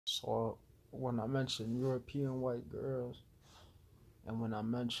So when I mention European white girls, and when I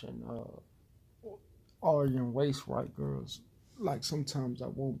mention Aryan race white girls, like sometimes I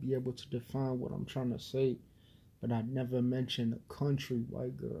won't be able to define what I'm trying to say, but I never mention a country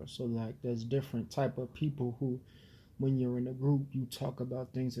white girl. So like there's different type of people who, when you're in a group, you talk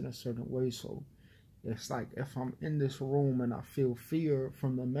about things in a certain way. So it's like if I'm in this room and I feel fear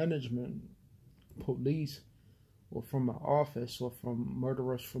from the management, police, or from my office, or from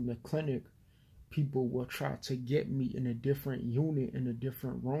murderers from the clinic, people will try to get me in a different unit, in a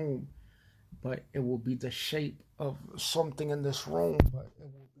different room, but it will be the shape of something in this room, but it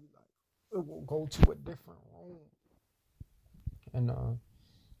will be like it will go to a different room, and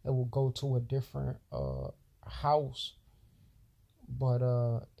it will go to a different house, but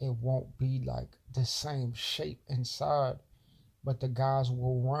it won't be like the same shape inside. But the guys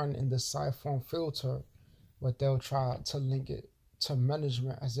will run in the siphon filter, but they'll try to link it to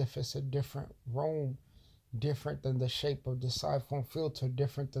management as if it's a different room, different than the shape of the siphon filter,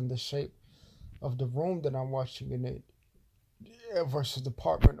 different than the shape of the room that I'm watching in it, versus the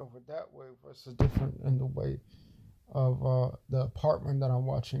apartment over that way, versus different in the way of the apartment that I'm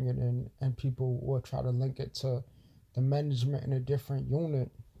watching it in, and people will try to link it to the management in a different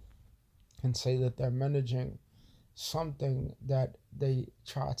unit and say that they're managing something that they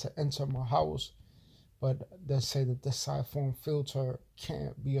try to enter my house, but they say that the siphon filter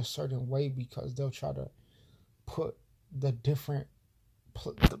can't be a certain way because they'll try to put the different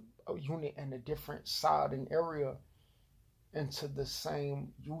the unit in a different side and area into the same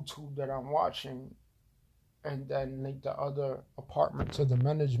YouTube that I'm watching, and then link the other apartment to the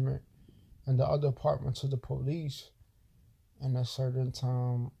management and the other apartment to the police in a certain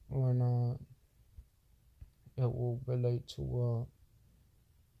time when it will relate to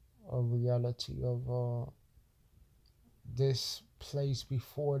a reality of this place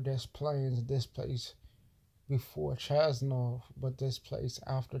before Des Plaines, this place before Chasnov, but this place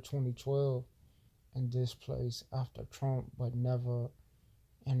after 2012, and this place after Trump, but never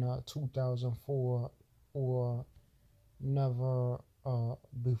in 2004 or never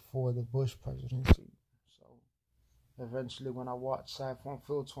before the Bush presidency. So eventually, when I watched Siphon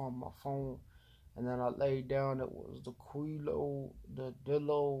Filter on my phone, and then I laid down, it was the Quilo, the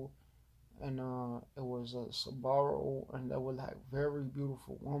Dillo, and it was a Sabaro, and they were like very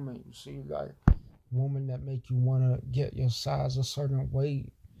beautiful women. You see, like women that make you wanna get your size a certain way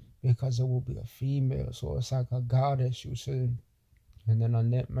because it will be a female, so it's like a goddess. You see, and then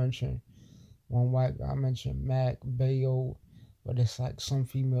Annette mentioned one white guy mentioned Mac Bayo, but it's like some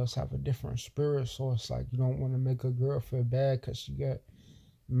females have a different spirit, so it's like you don't want to make a girl feel bad because she got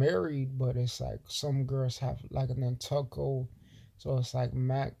married, but it's like some girls have like an Tucko, so it's like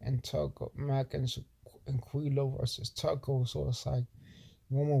Mac and Tucko, Mac and Quilo versus Tucko, so it's like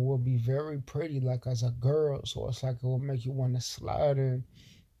woman will be very pretty like as a girl, so it's like it will make you want to slide in,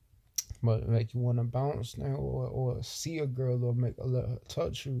 but make you want to bounce now, or see a girl, or let her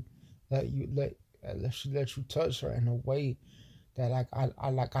touch you, let she let you touch her in a way that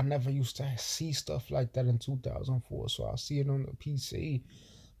I never used to see stuff like that in 2004, so I see it on the PC.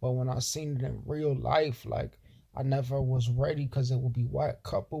 But when I seen it in real life, like I never was ready because it would be white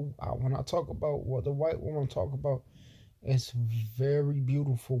couple. When I talk about what the white woman talk about, it's very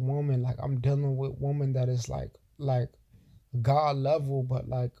beautiful woman. Like I'm dealing with woman that is like God level. But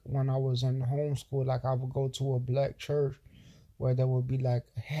like when I was in homeschool, like I would go to a black church where there would be like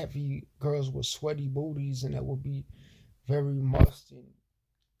heavy girls with sweaty booties, and it would be very musty,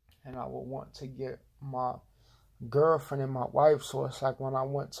 and I would want to get my girlfriend and my wife. So it's like when I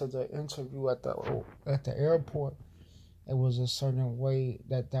went to the interview at the airport, it was a certain way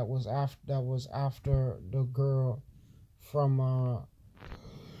that was after the girl from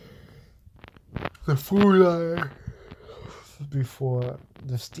the food line before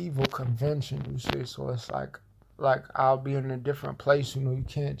the Stevo convention. You see, so it's like I'll be in a different place. You know, you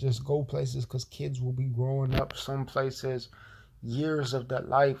can't just go places because kids will be growing up some places years of their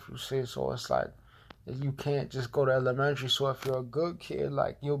life. You see, so it's like you can't just go to elementary. So if you're a good kid,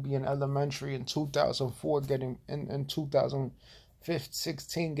 like you'll be in elementary in 2004 getting in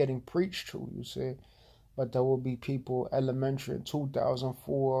 2016 getting preached to, you see. But there will be people elementary in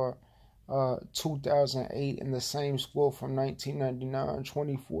 2004, 2008 in the same school from 1999,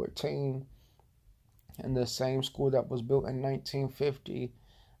 2014 in the same school that was built in 1950,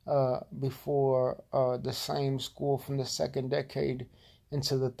 before the same school from the second decade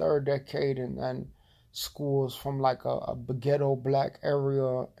into the third decade, and then schools from like a ghetto black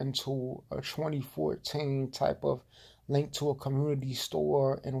area into a 2014 type of link to a community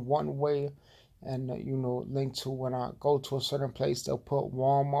store in one way, and link to when I go to a certain place, they'll put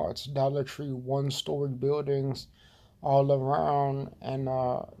Walmart's, Dollar Tree, one-story buildings all around, and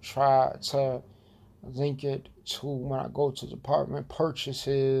try to link it to when I go to department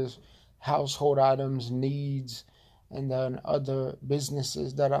purchases, household items, needs, and then other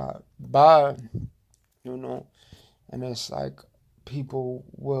businesses that I buy, and it's like people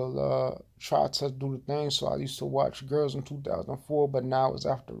will try to do the thing. So I used to watch Girls in 2004, but now it's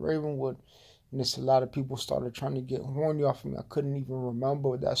after Ravenwood, and it's a lot of people started trying to get horny off of me. I couldn't even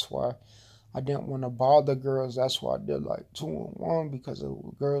remember. That's why I didn't want to bother girls. That's why I did like 2-in-1, because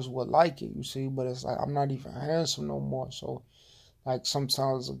girls would like it, you see. But it's like I'm not even handsome no more. So like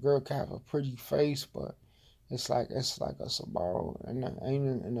sometimes a girl can have a pretty face, but it's like a Subaru and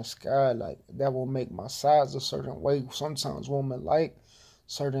aiming in the sky. Like that will make my size a certain way. Sometimes women like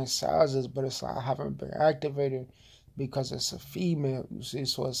certain sizes, but it's like I haven't been activated because it's a female, you see.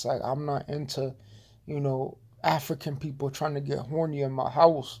 So it's like I'm not into, African people trying to get horny in my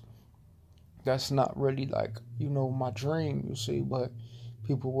house. That's not really like, my dream, you see. But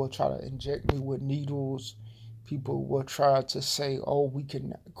people will try to inject me with needles. People will try to say, oh, we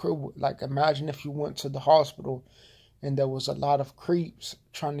can, like, imagine if you went to the hospital and there was a lot of creeps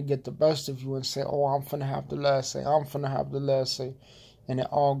trying to get the best of you and say, oh, I'm finna have the last say, I'm finna have the last say. And it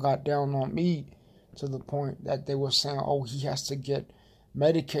all got down on me to the point that they were saying, oh, he has to get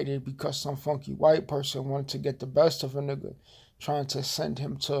medicated because some funky white person wanted to get the best of a nigga, trying to send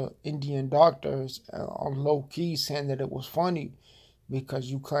him to Indian doctors on low key, saying that it was funny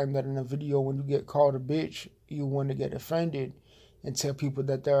because you claim that in a video when you get called a bitch, you want to get offended and tell people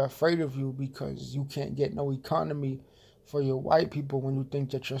that they're afraid of you because you can't get no economy for your white people when you think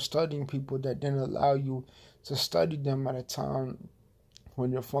that you're studying people that didn't allow you to study them at a time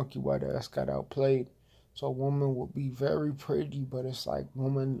when your funky white ass got outplayed. So a woman would be very pretty, but it's like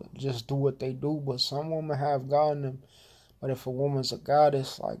women just do what they do. But some women have God in them. But if a woman's a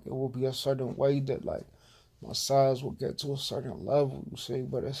goddess, like it will be a certain way that like my size will get to a certain level, you see.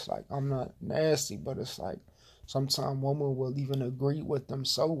 But it's like I'm not nasty, but it's like sometimes women will even agree with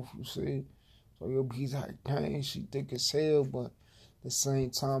themselves, you see. So you'll be like, dang, she thick as hell, but at the same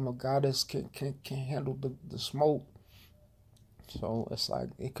time a goddess can handle the smoke. So it's like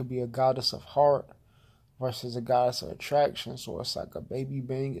it could be a goddess of heart versus a goddess of attraction. So it's like a baby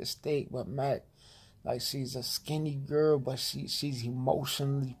bang is thick, but Mac, like she's a skinny girl, but she's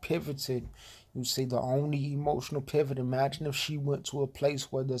emotionally pivoted. You see, the only emotional pivot. Imagine if she went to a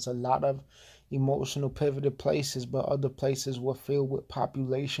place where there's a lot of emotional pivoted places, but other places were filled with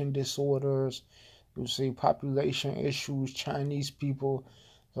population disorders. You see, population issues, Chinese people.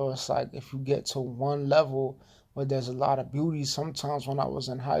 So it's like if you get to one level where there's a lot of beauty, sometimes when I was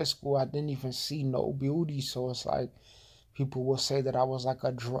in high school, I didn't even see no beauty. So it's like people will say that I was like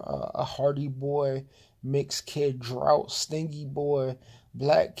a hardy boy, mixed kid, drought, stingy boy,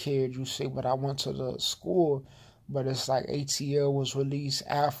 black kid, you see. But I went to the school, but it's like ATL was released,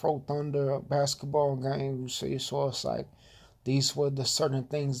 Afro Thunder basketball game, you see. So it's like these were the certain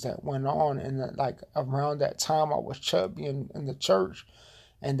things that went on. And like around that time, I was chubby in the church.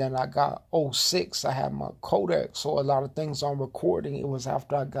 And then I got 06, I had my Kodak. So a lot of things on recording, it was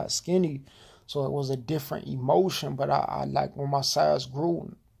after I got skinny. So it was a different emotion. But I like when my size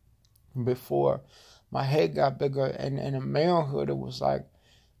grew before my head got bigger. And in manhood, it was like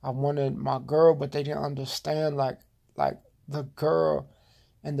I wanted my girl, but they didn't understand like the girl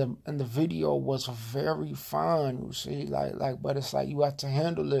in the video was very fine, you see, but it's like you have to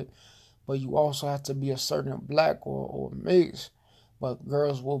handle it, but you also have to be a certain black or mix. But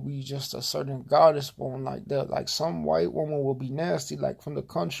girls will be just a certain goddess born like that. Like some white woman will be nasty, like from the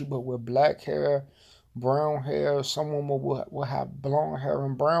country, but with black hair, brown hair. Some woman will have blonde hair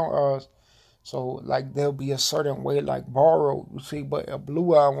and brown eyes. So like there'll be a certain way, like borrowed, you see. But a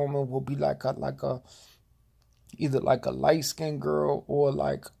blue-eyed woman will be like a either like a light-skinned girl or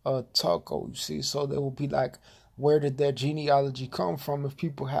like a taco, you see. So they will be like, where did their genealogy come from? If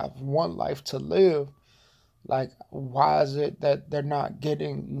people have one life to live, like, why is it that they're not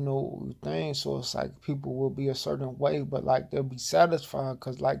getting, things? So it's like people will be a certain way, but like they'll be satisfied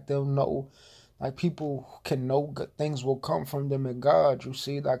because like they'll know, like people can know good things will come from them in God. You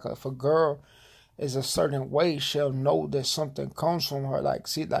see, like if a girl is a certain way, she'll know that something comes from her. Like,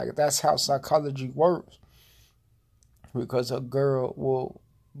 see, like that's how psychology works, because a girl will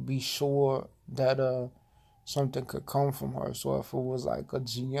be sure that something could come from her. So if it was like a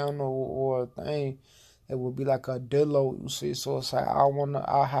Giano or a thing, it would be like a dillo, you see. So it's like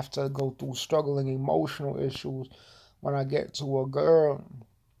I have to go through struggling emotional issues when I get to a girl,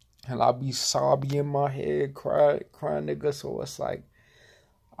 and I'll be sobby in my head, crying, nigga. So it's like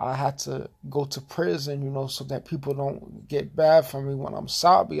I had to go to prison, so that people don't get bad for me when I'm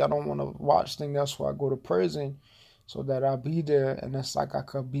sorry. I don't want to watch things. That's why I go to prison, so that I'll be there. And it's like I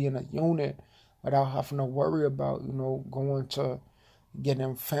could be in a unit without having to worry about, going to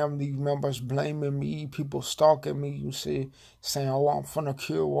getting family members blaming me, people stalking me, saying, oh, I'm finna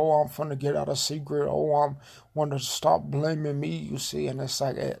kill, oh, I'm finna get out a secret, oh, I'm want to stop blaming me, and it's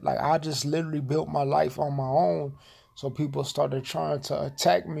like I just literally built my life on my own, so people started trying to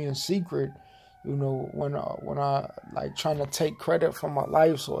attack me in secret, when I like trying to take credit for my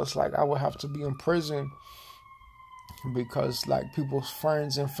life, so it's like I would have to be in prison because like people's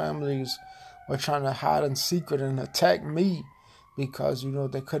friends and families were trying to hide in secret and attack me because,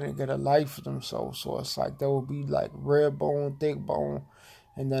 they couldn't get a life for themselves. So it's like there will be like red bone, thick bone,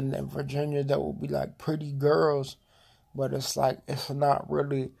 and then in Virginia there will be like pretty girls, but it's like it's not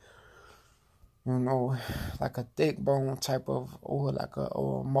really, like a thick bone type of, or like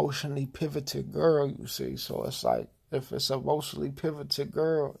or emotionally pivoted girl, So it's like if it's a emotionally pivoted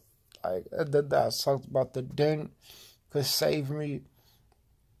girl, like that I talked about, the dent could save me,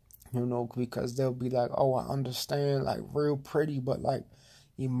 because they'll be like, oh, I understand, like real pretty, but like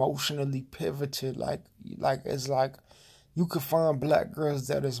emotionally pivoted, like it's like you could find black girls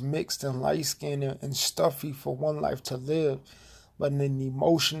that is mixed and light skinned and stuffy for one life to live, but then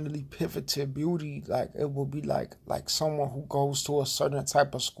emotionally pivoted beauty, like it will be like someone who goes to a certain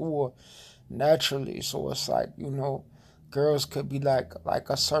type of school naturally. So it's like, girls could be like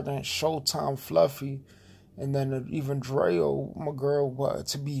a certain Showtime fluffy, and then even Dreo, my girl,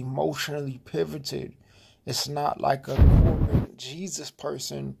 to be emotionally pivoted. It's not like a Corbin Jesus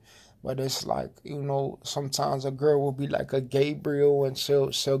person, but it's like, sometimes a girl will be like a Gabriel and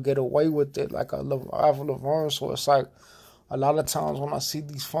she'll get away with it, like a Avril Lavigne. So it's like a lot of times when I see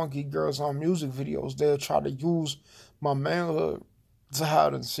these funky girls on music videos, they'll try to use my manhood to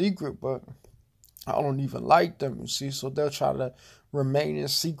hide in secret, but I don't even like them, so they'll try to remain in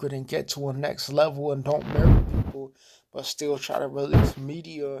secret and get to a next level and don't marry people, but still try to release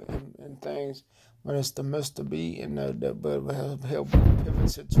media and things when it's the Mr. B and but he'll be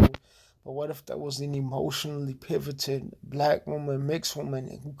pivoted to. But what if there was an emotionally pivoted black woman, mixed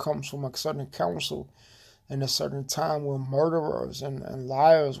woman who comes from a certain council in a certain time when murderers and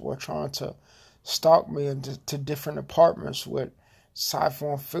liars were trying to stalk me into different apartments with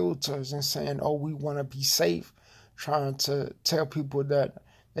siphon filters and saying, oh, we want to be safe, trying to tell people that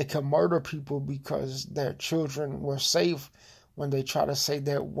they can murder people because their children were safe, when they try to say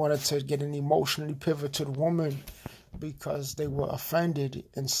they wanted to get an emotionally pivoted woman because they were offended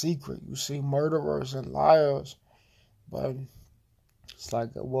in secret. Murderers and liars. But it's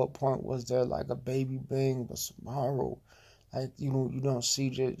like, at what point was there like a baby being but tomorrow? Like, you don't see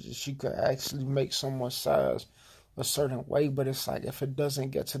that she could actually make someone's size a certain way, but it's like if it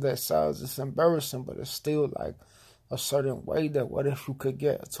doesn't get to that size, it's embarrassing, but it's still like a certain way. That what if you could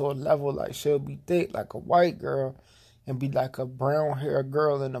get to a level like she'll be thick like a white girl and be like a brown haired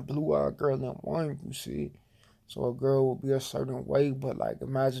girl and a blue eyed girl in one, So a girl will be a certain way, but like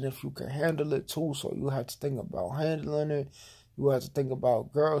imagine if you could handle it too. So you have to think about handling it. You have to think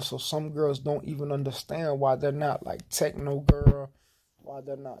about girls. So some girls don't even understand why they're not like techno girl, why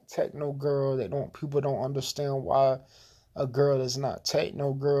they're not techno girl. People don't understand why a girl is not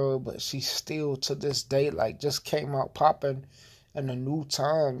techno girl, but she still to this day like just came out popping in a new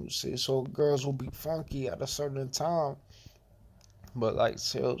time. So girls will be funky at a certain time, but like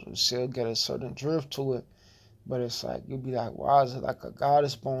she'll get a certain drift to it. But it's like you'll be like, why is it like a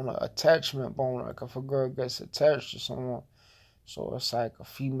goddess bone, or attachment bone? Like if a girl gets attached to someone, so it's like a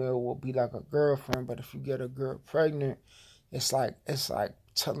female will be like a girlfriend, but if you get a girl pregnant, it's like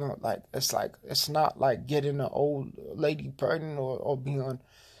telling, like it's not like getting an old lady pregnant or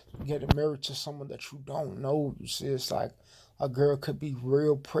getting married to someone that you don't know. It's like a girl could be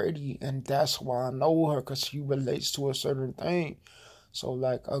real pretty, and that's why I know her, because she relates to a certain thing. So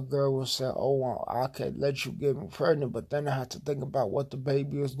like a girl will say, oh, well, I could let you get me pregnant, but then I have to think about what the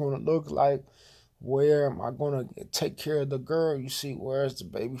baby is going to look like. Where am I going to take care of the girl? Where's the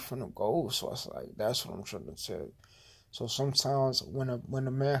baby finna go? So it's like, that's what I'm trying to tell you. So sometimes when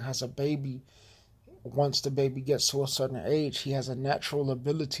a man has a baby, once the baby gets to a certain age, he has a natural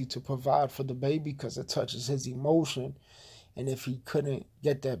ability to provide for the baby because it touches his emotion. And if he couldn't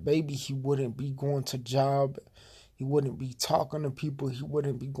get that baby, he wouldn't be going to job. He wouldn't be talking to people. He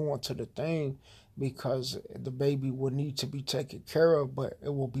wouldn't be going to the thing, because the baby will need to be taken care of. But it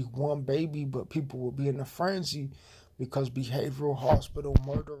will be one baby, but people will be in a frenzy because behavioral hospital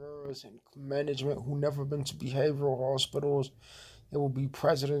murderers and management who never been to behavioral hospitals. It will be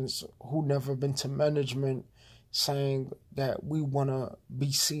presidents who never been to management saying that we want to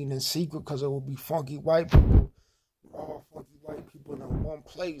be seen in secret because it will be funky white people, all funky white people in one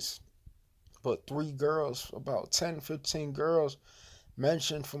place. But three girls, about 10, 15 girls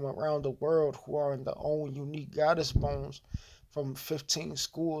mentioned from around the world who are in their own unique goddess bones from 15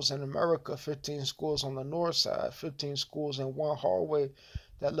 schools in America, 15 schools on the north side, 15 schools in one hallway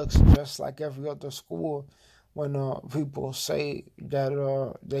that looks just like every other school. When people say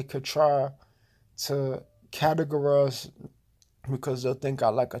that they could try to categorize because they'll think I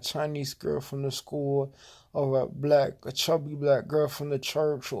like a Chinese girl from the school, or a chubby black girl from the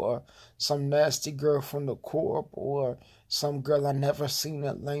church, or some nasty girl from the corp, or some girl I never seen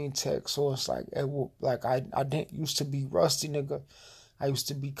at Lane Tech. So it's like I didn't used to be rusty nigga. I used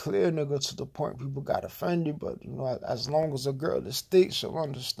to be clear nigga to the point people got offended. But you know, as long as a girl is thick, she'll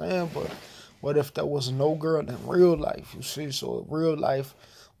understand. But what if there was no girl in real life? You see, so in real life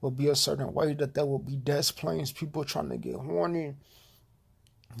will be a certain way that there will be desk planes, people trying to get horny.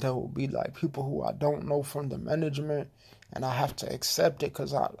 There will be like people who I don't know from the management, and I have to accept it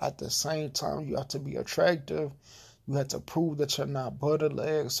because at the same time you have to be attractive. You have to prove that you're not butter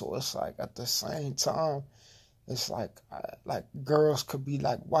legs. So it's like at the same time, it's like girls could be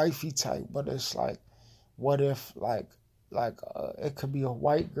like wifey type, but it's like, what if it could be a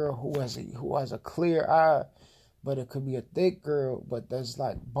white girl who has a clear eye, but it could be a thick girl, but there's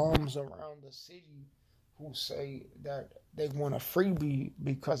like bums around the city who say that they want a freebie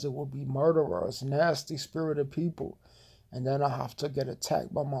because it will be murderers, nasty spirited people. And then I have to get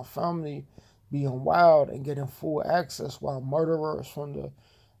attacked by my family being wild and getting full access while murderers from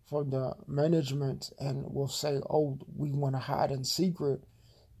the management and will say, oh, we want to hide in secret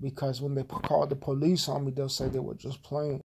because when they call the police on me, they'll say they were just playing.